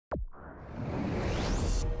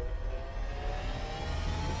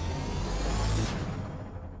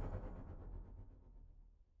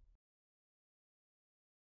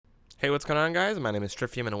Hey, what's going on, guys? My name is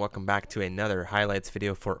Triffium and welcome back to another highlights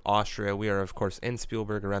video for Austria. We are, of course, in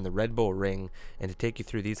Spielberg around the Red Bull Ring, and to take you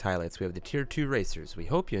through these highlights, we have the Tier 2 racers. We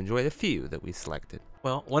hope you enjoy the few that we selected.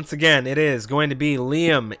 Well, once again, it is going to be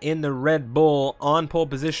Liam in the Red Bull on pole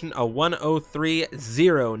position. A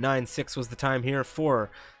 1:03.096 was the time here for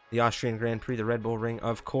the Austrian Grand Prix, the Red Bull Ring.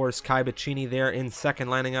 Of course, Kai Baccini there in second,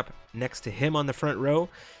 lining up next to him on the front row.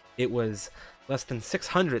 It was less than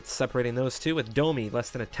 600 separating those two, with Domi less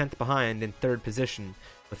than a tenth behind in third position,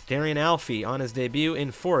 with Darian Alfie on his debut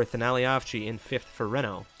in fourth and Ali Afci in fifth for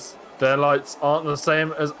Renault. Their lights aren't the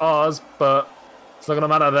same as ours, but it's not going to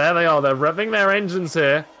matter. There they are. They're revving their engines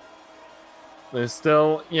here. They're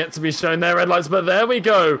still yet to be shown their red lights, but there we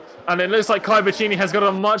go. And it looks like Kai Baccini has got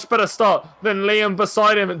a much better start than Liam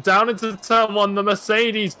beside him. Down into turn one, the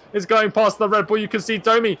Mercedes is going past the Red Bull. You can see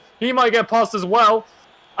Domi. He might get past as well.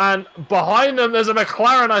 And behind them, there's a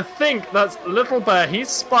McLaren. I think that's Little Bear. He's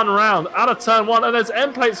spun around out of turn one. And there's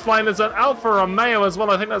end plates flying. There's an Alfa Romeo as well.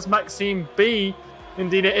 I think that's Maxime B.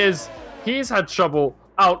 Indeed it is. He's had trouble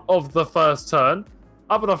out of the first turn.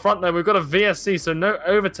 Up at the front there, we've got a VSC, so no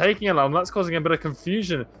overtaking alarm. That's causing a bit of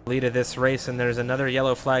confusion. Lead of this race, and there's another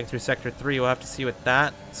yellow flag through Sector 3. We'll have to see what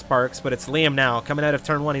that sparks. But it's Liam now, coming out of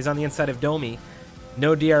turn one. He's on the inside of Domi.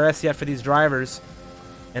 No DRS yet for these drivers.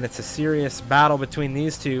 And it's a serious battle between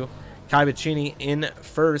these two. Kai Baccini in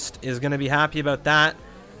first is going to be happy about that.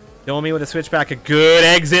 Domi with a switchback. A good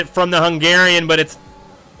exit from the Hungarian, but it's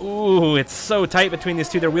so tight between these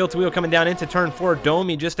two. They're wheel to wheel coming down into turn four.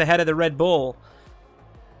 Domi just ahead of the Red Bull.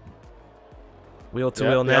 Wheel to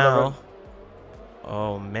wheel now.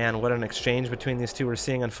 Oh man, what an exchange between these two we're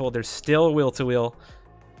seeing unfold. There's still wheel to wheel.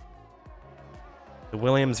 The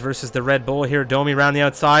Williams versus the Red Bull here. Domi around the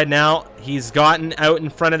outside now. He's gotten out in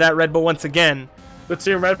front of that Red Bull once again. The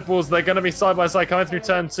two Red Bulls, they're going to be side by side coming through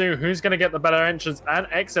turn two. Who's going to get the better entrance and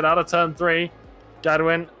exit out of turn three?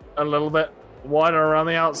 Gadwin a little bit wider around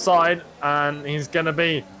the outside, and he's going to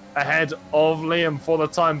be ahead of Liam for the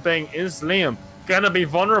time being. Is Liam going to be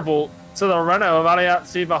vulnerable to the Renault of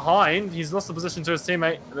Aliazzi behind? He's lost the position to his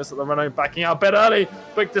teammate. And this is the Renault backing out a bit early,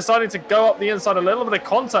 but deciding to go up the inside. A little bit of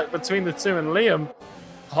contact between the two, and Liam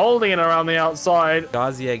holding it around the outside.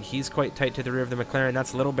 Gazieg, he's quite tight to the rear of the McLaren.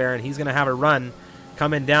 That's Little Bear, and he's going to have a run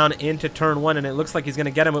coming down into turn one, and it looks like he's going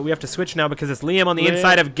to get him, but we have to switch now because it's Liam on the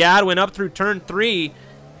inside of Gadwin up through turn three.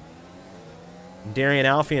 Darian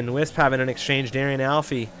Alfie and Wisp having an exchange. Darian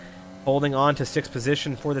Alfie holding on to sixth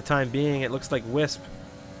position for the time being. It looks like Wisp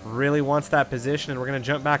really wants that position, and we're going to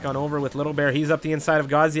jump back on over with Little Bear. He's up the inside of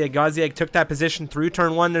Gazieg. Gazieg took that position through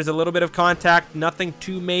turn one. There's a little bit of contact. Nothing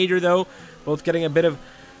too major, though. Both getting a bit of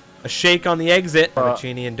a shake on the exit.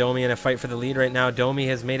 Baccini and Domi in a fight for the lead right now. Domi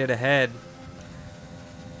has made it ahead.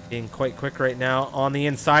 Being quite quick right now. On the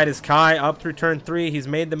inside is Kai up through turn three. He's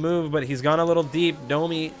made the move, but he's gone a little deep.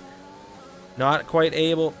 Domi not quite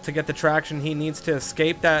able to get the traction. He needs to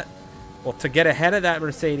escape that, well, to get ahead of that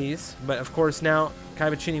Mercedes. But, of course, now Kai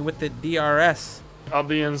Baccini with the DRS. Up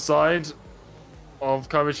the inside of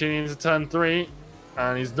Kai Baccini into turn three,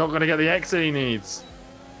 and he's not going to get the exit he needs.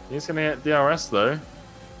 He's going to get DRS, though.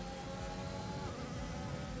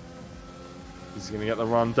 He's going to get the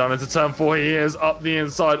run down into turn four. He is up the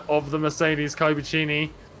inside of the Mercedes. Kai Baccini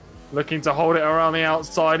looking to hold it around the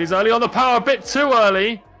outside. He's early on the power, a bit too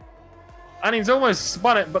early. And he's almost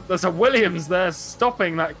spun it, but there's a Williams there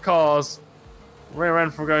stopping that car's rear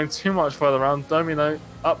end from going too much further around. Domi, though,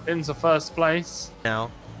 up into first place. Now.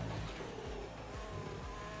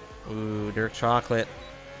 Ooh, Dirk Chocolate.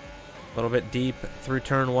 A little bit deep through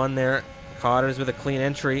turn one there. Cotters with a clean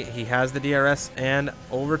entry. He has the DRS and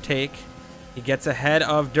overtake. He gets ahead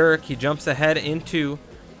of Dirk. He jumps ahead into,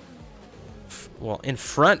 well, in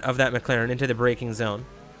front of that McLaren into the braking zone.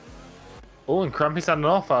 Oh, and Crumpy's had an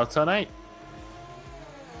off out of turn 8.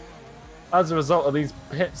 As a result of these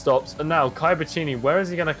pit stops, and now Kai Baccini, where is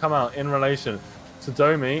he going to come out in relation to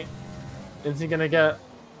Domi? Is he going to get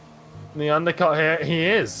the undercut here? He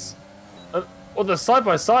is. Or the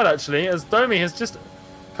side-by-side, actually, as Domi has just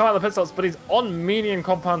come out of the pit stops, but he's on medium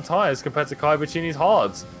compound tyres compared to Kai Baccini's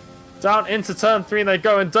hards. Down into turn three they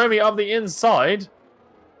go, and Domi up the inside.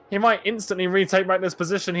 He might instantly retake back this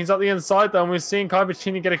position. He's up the inside, though, and we've seen Kai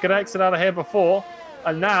Baccini get a good exit out of here before.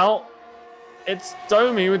 And now it's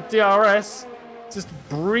Domi with DRS just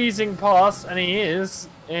breezing past, and he is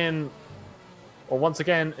in, well, once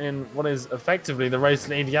again, in what is effectively the race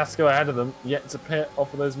lead. Yasko ahead of them, yet to pit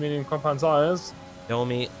off of those medium compound tyres.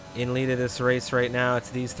 Domi in lead of this race right now.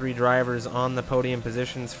 It's these three drivers on the podium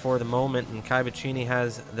positions for the moment, and Kai Baccini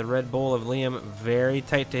has the Red Bull of Liam very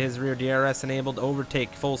tight to his rear. DRS enabled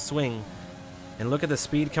overtake, full swing. And look at the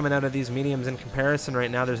speed coming out of these mediums in comparison right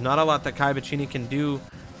now. There's not a lot that Kai Bacchini can do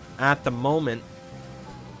at the moment.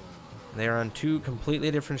 They are on two completely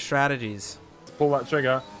different strategies. Pull that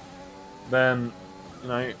trigger, then, you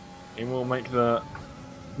know, he will make the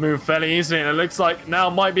move fairly easily, and it looks like now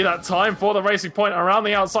might be that time for the racing point around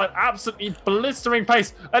the outside. Absolutely blistering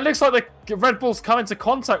pace. It looks like the Red Bull's come into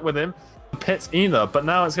contact with him. Pits either, but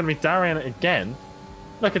now it's going to be Darian again.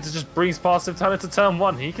 Looking to just breeze past him, turn into turn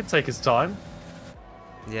 1. He can take his time.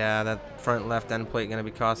 Yeah, that front left end plate going to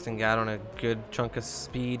be costing Gadwin a good chunk of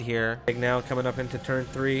speed here. Now coming up into turn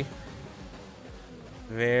 3.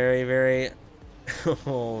 Very, very,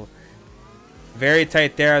 very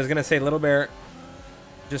tight there. I was going to say Little Bear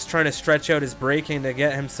just trying to stretch out his braking to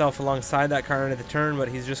get himself alongside that car into the turn, but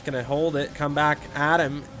he's just going to hold it, come back at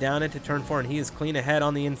him down into turn 4, and he is clean ahead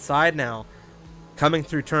on the inside now. Coming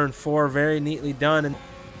through turn 4, very neatly done. And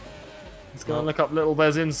he's going to look up Little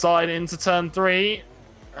Bear's inside into turn 3,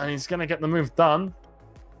 and he's going to get the move done.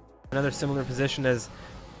 Another similar position as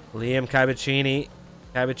Liam Cabacini.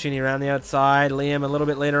 Cabacini around the outside. Liam a little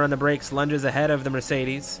bit later on the brakes, lunges ahead of the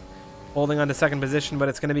Mercedes. Holding on to second position, but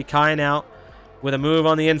it's going to be Kai now with a move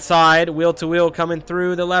on the inside. Wheel to wheel coming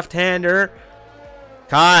through the left-hander.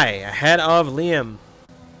 Kai ahead of Liam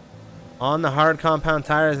on the hard compound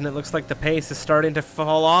tires, and it looks like the pace is starting to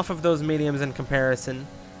fall off of those mediums in comparison.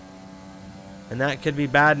 And that could be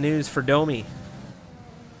bad news for Domi.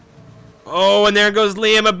 Oh, and there goes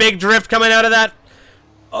Liam. A big drift coming out of that.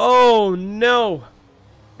 Oh, no.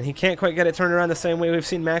 And he can't quite get it turned around the same way we've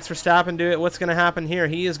seen Max Verstappen do it. What's going to happen here?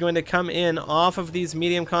 He is going to come in off of these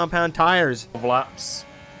medium compound tires. Laps.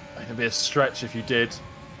 It could be a stretch if you did.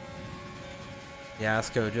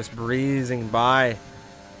 Yasko just breezing by.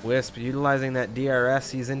 Wisp utilizing that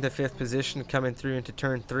DRS. He's into 5th position coming through into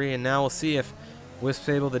turn 3. And now we'll see if Wisp's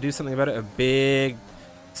able to do something about it. A big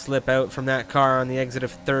slip out from that car on the exit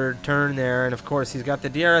of 3rd turn there. And of course he's got the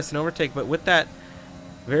DRS and overtake. But with that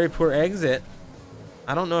very poor exit,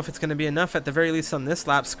 I don't know if it's going to be enough at the very least on this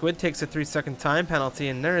lap. Squid takes a 3-second time penalty,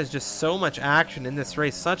 and there is just so much action in this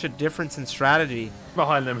race. Such a difference in strategy.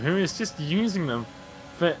 Behind them, who is just using them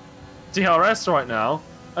for DRS right now.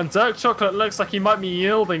 And Dirk Chocolate looks like he might be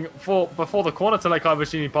yielding before the corner to let Kai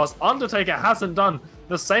Bacchini pass. Undertaker hasn't done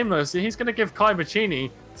the same though, so he's going to give Kai Bacchini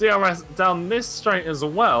DRS down this straight as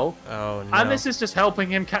well. Oh no. And this is just helping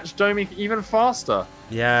him catch Domi even faster.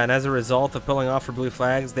 Yeah, and as a result of pulling off for blue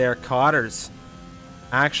flags, their Cotters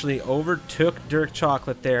actually overtook Dirk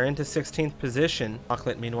Chocolate there into 16th position.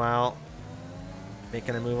 Chocolate, meanwhile,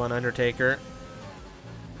 making a move on Undertaker.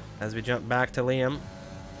 As we jump back to Liam.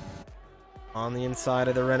 On the inside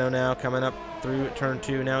of the Renault now, coming up through turn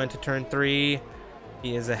 2, now into turn 3.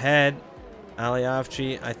 He is ahead. Ali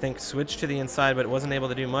Avci, I think, switched to the inside, but wasn't able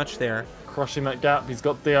to do much there. Crushing that gap. He's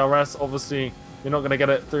got DRS. Obviously, you're not going to get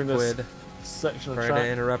it through this section of track. Trying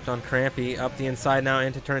to interrupt on Crampy. Up the inside now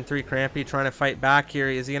into turn 3. Crampy trying to fight back here.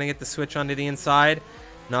 Is he going to get the switch onto the inside?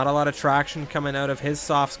 Not a lot of traction coming out of his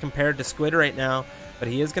softs compared to Squid right now, but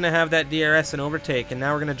he is going to have that DRS and overtake. And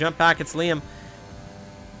now we're going to jump back. It's Liam.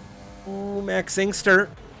 Ooh, Max Inkster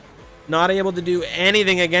not able to do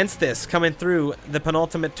anything against this coming through the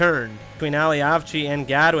penultimate turn between Ali Avci and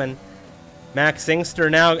Gadwin. Max Inkster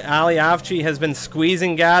now. Ali Avci has been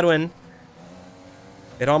squeezing Gadwin.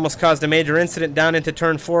 It almost caused a major incident down into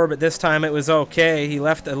turn 4, but this time it was okay. He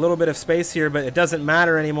left a little bit of space here, but it doesn't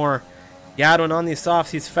matter anymore. Gadwin on these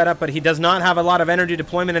softs, he's fed up, but he does not have a lot of energy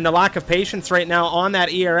deployment, and the lack of patience right now on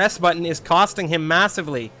that ERS button is costing him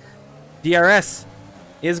massively. DRS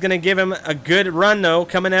is going to give him a good run, though,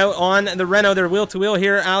 coming out on the Renault. They're wheel-to-wheel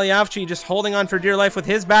here. Ali Avci just holding on for dear life with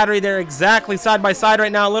his battery. They're exactly side by side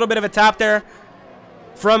right now. A little bit of a tap there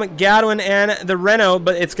from Gadwin and the Renault,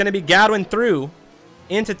 but it's going to be Gadwin through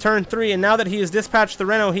into turn 3, and now that he has dispatched the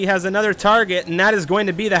Renault, he has another target, and that is going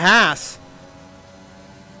to be the Haas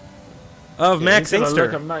of Max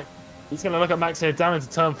Inkster. He's going to look at Max here down into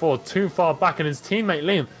turn 4, too far back, and his teammate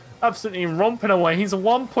Liam absolutely romping away. He's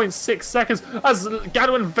 1.6 seconds as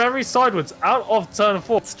Gadwin very sideways out of turn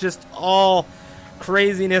 4. It's just all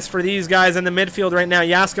craziness for these guys in the midfield right now.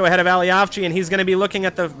 Yasko ahead of Ali Avci, and he's going to be looking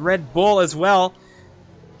at the Red Bull as well.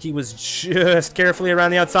 He was just carefully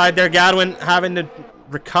around the outside there. Gadwin having to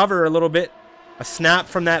recover a little bit. A snap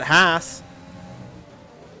from that Haas.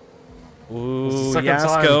 Ooh,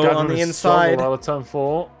 Yasko on the inside. Out of turn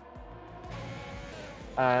 4.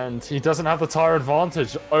 And he doesn't have the tire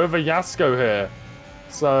advantage over Yasko here.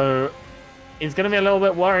 So he's going to be a little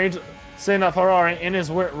bit worried seeing that Ferrari in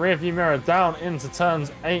his rear view mirror down into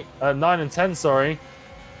turns 9 and 10, sorry.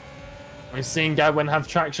 We've seen Gadwin have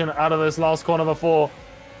traction out of this last corner before.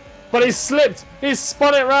 But he's slipped. He's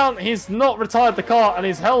spun it round. He's not retired the car, and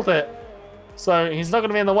he's held it. So he's not going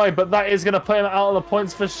to be in the way, but that is going to put him out of the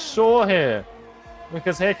points for sure here.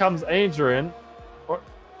 Because here comes Adrian.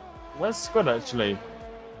 Where's Squid, actually?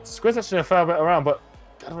 Squid's actually a fair bit around, but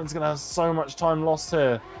Godwin's going to have so much time lost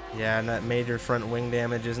here. Yeah, and that major front wing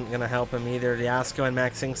damage isn't going to help him either. Yasko and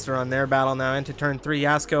Max Inkster on their battle now into turn 3.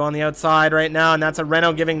 Yasko on the outside right now, and that's a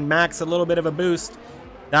Renault giving Max a little bit of a boost.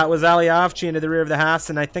 That was Aliafchi into the rear of the Haas,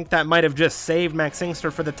 and I think that might have just saved Max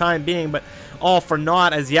Inkster for the time being, but all for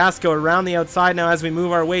naught as Yasko around the outside now as we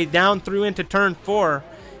move our way down through into turn 4.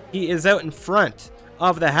 He is out in front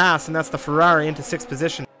of the Haas, and that's the Ferrari into 6th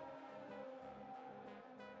position.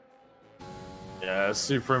 Yeah,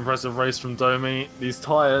 super impressive race from Domi. These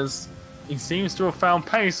tyres, he seems to have found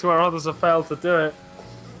pace where others have failed to do it.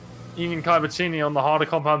 Even Kaibatini on the harder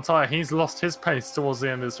compound tyre, he's lost his pace towards the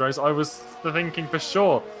end of this race. I was thinking for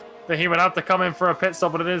sure that he would have to come in for a pit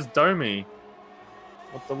stop, but it is Domi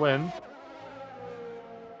with the win.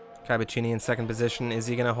 Kaibatini in 2nd position. Is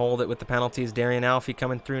he going to hold it with the penalties? Darian Alfie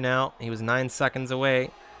coming through now. He was 9 seconds away.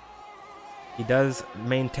 He does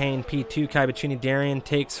maintain P2. Kaibatini. Darian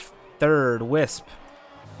takes 3rd. Wisp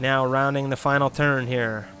now rounding the final turn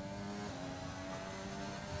here.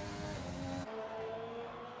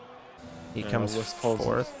 He comes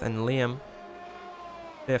 4th, and Liam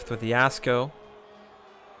 5th with Yasko.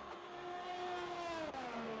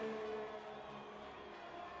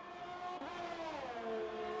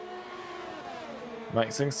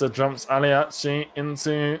 Max Inkster jumps Aliacci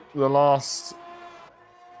into the last,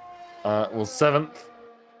 7th.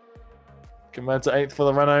 Compared to 8th for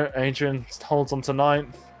the Renault. Adrian holds on to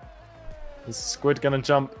 9th. Is Squid going to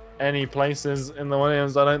jump any places in the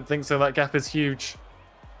Williams? I don't think so. That gap is huge.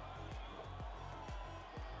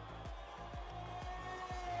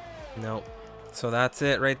 Nope. So that's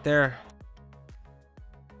it right there.